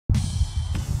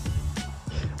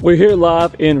We're here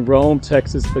live in Rome,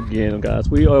 Texas again, guys.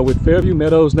 We are with Fairview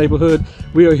Meadows neighborhood.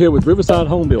 We are here with Riverside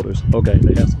Home Builders. Okay,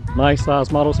 they have some nice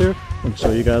size models here. I'm gonna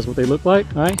show you guys what they look like.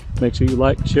 All right, make sure you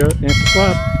like, share, and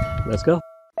subscribe. Let's go.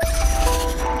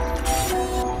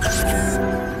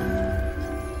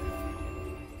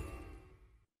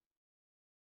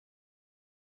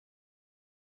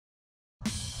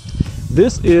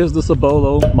 This is the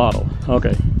Cibolo model.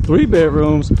 Okay, 3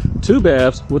 bedrooms, 2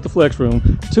 baths with the flex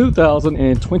room,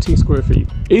 2,020 square feet.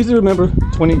 Easy to remember,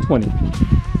 2020.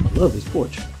 I love this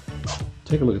porch.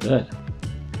 Take a look at that.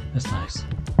 That's nice.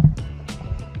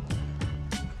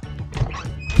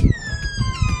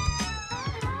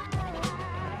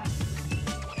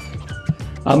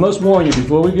 I must warn you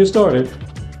before we get started,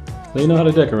 they know how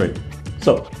to decorate.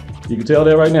 So, you can tell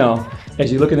that right now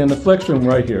as you're looking in the flex room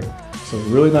right here. It's a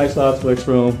really nice size flex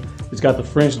room. It's got the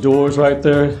French doors right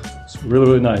there. It's really,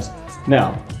 really nice.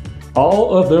 Now,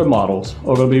 all of their models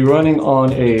are going to be running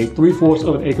on a 3/4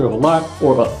 of an acre of a lot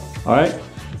or up. All right.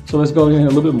 So let's go in a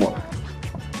little bit more.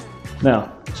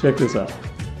 Now, check this out.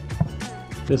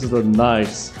 This is a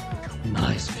nice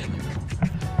family room.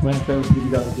 Matter of fact, let's give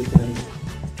you guys a different angle.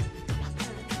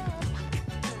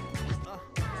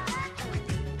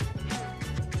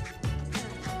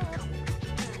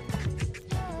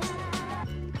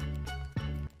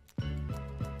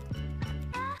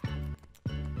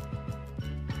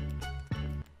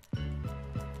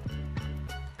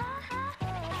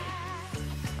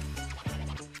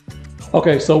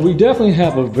 Okay, so we definitely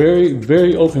have a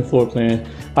very open floor plan.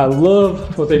 I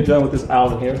love what they've done with this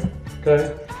island here,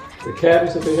 okay? The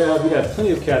cabinets that they have, we have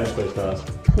plenty of cabinet space, guys.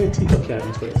 Plenty of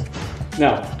cabinet space.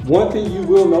 Now, one thing you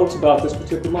will notice about this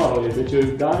particular model is that your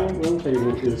dining room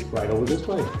table is right over this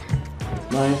way.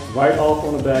 Nice, right off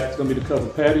on the back, it's gonna be the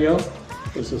covered patio.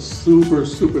 It's a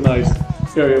super nice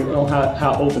area on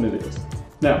how open it is.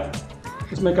 Now,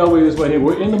 let's make our way this way here.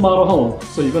 We're in the model home,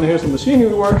 so you're gonna hear some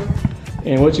machinery work.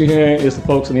 And what you're hearing is the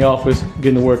folks in the office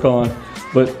getting to work on,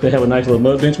 but they have a nice little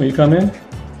mud bench when you come in.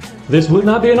 This would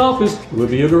not be an office, it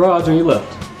would be your garage on your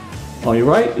left. On your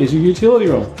right is your utility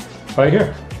room, right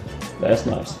here. That's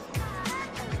nice.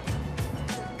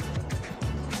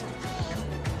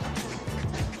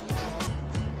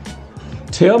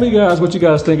 Tell me guys what you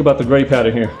guys think about the gray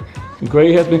pattern here. The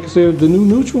gray has been considered the new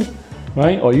neutral,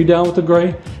 right? Are you down with the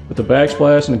gray? With the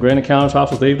backsplash and the granite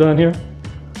countertops that they've done here?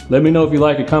 Let me know if you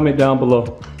like it, comment down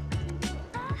below.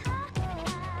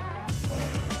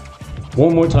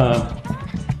 One more time,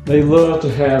 they love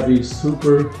to have these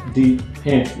super deep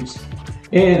pantries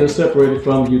and they're separated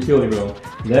from the utility room.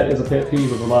 That is a pet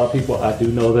peeve of a lot of people, I do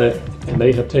know that, and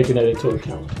they have taken that into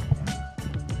account.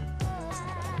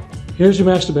 Here's your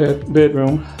master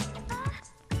bedroom.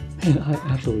 Man, I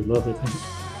absolutely love that paint.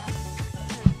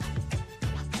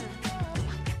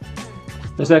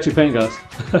 That's actually paint, guys.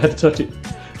 I had to touch it.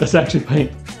 That's actually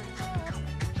paint.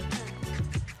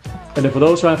 And then for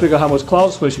those trying to figure out how much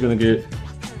closet space you're gonna get,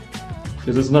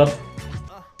 is this enough?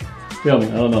 Tell me,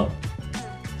 I don't know.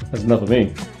 That's enough of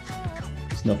me.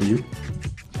 It's enough of you.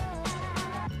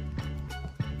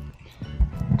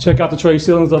 Check out the tray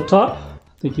ceilings up top.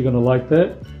 I think you're gonna like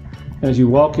that. As you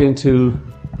walk into,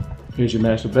 here's your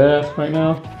master bath right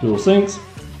now, dual sinks.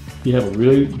 You have a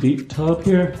really deep tub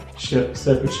here,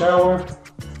 separate shower.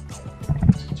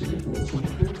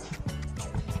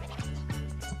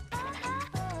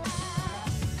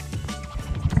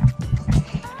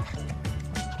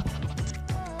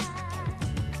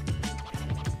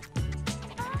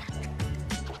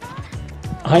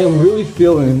 I am really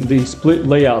feeling the split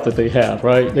layout that they have,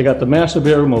 right? They got the master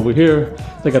bedroom over here.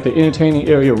 They got the entertaining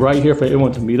area right here for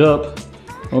everyone to meet up,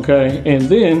 okay? And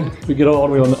then we get all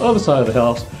the way on the other side of the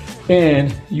house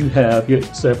and you have your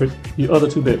other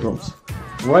 2 bedrooms.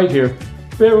 Right here,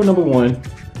 bedroom number 1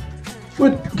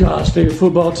 with God's favorite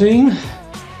football team,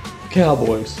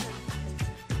 Cowboys.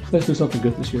 Let's do something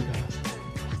good this year, guys.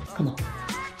 Come on,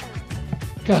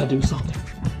 gotta do something.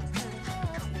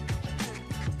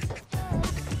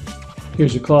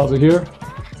 Here's your closet here.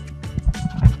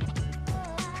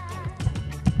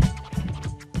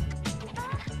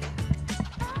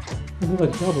 I look like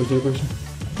a Cowboys version.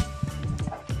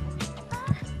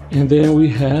 And then we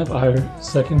have our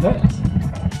second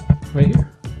bath right here.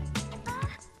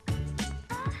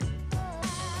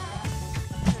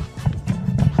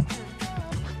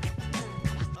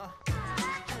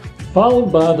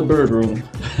 Followed by the bird room,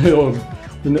 or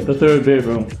the 3rd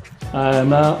bedroom. I'm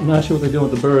not sure what they're doing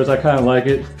with the birds. I kind of like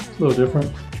it. It's a little different,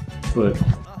 but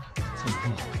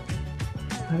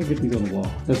how do I get these on the wall?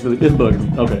 It's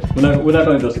bugging me. Okay, we're not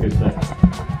going to investigate that.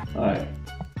 All right.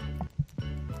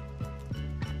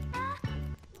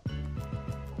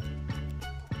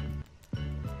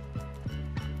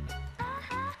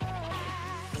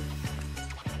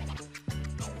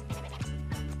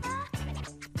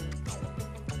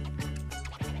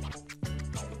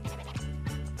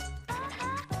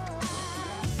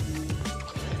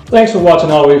 Thanks for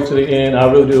watching all the way to the end.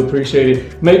 I really do appreciate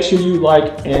it. Make sure you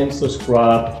like and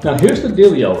subscribe. Now here's the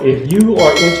dealio. If you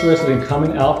are interested in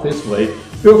coming out this way,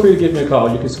 feel free to give me a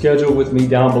call. You can schedule with me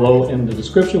down below in the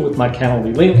description with my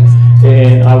Calendly link,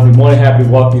 and I will be more than happy to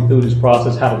walk you through this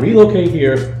process, how to relocate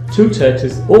here to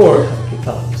Texas, or how to get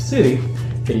out of the city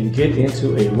and get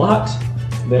into a lot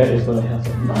that is going to have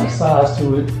some nice size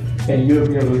to it, and you'll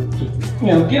be able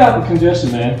to, get out the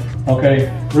congestion, man. Okay,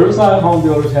 Riverside Home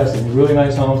Builders has some really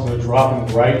nice homes that are dropping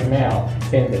right now,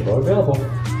 and they're available.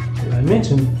 As I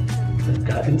mentioned, they've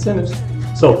got incentives.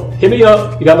 So hit me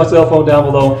up. You got my cell phone down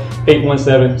below,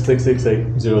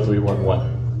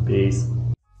 817-668-0311. Peace.